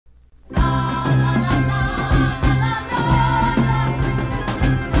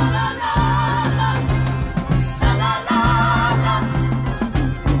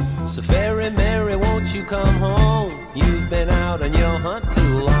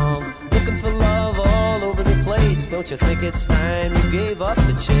don't you think it's time you gave up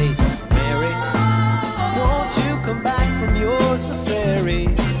the chase? Mary, won't you come back from your safari?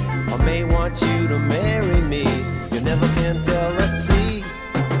 I may want you to marry me. You never can tell, let's see.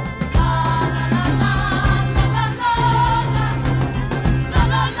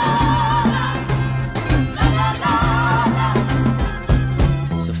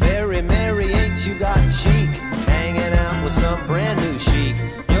 So Fairy Mary, ain't you got chic? Hanging out with some brand new chic.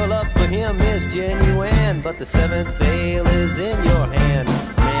 Your love for him is genuine, but the seventh veil is in your hand.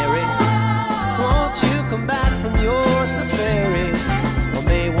 Mary, won't you come back from your safari? I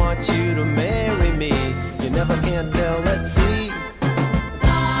may want you to marry me. You never can tell, let's see.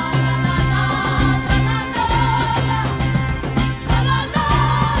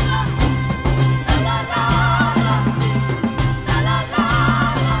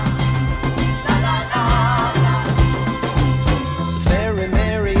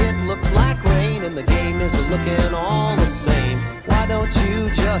 The game is looking all the same. Why don't you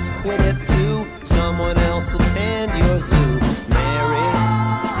just quit it too? Someone else will tend your zoo.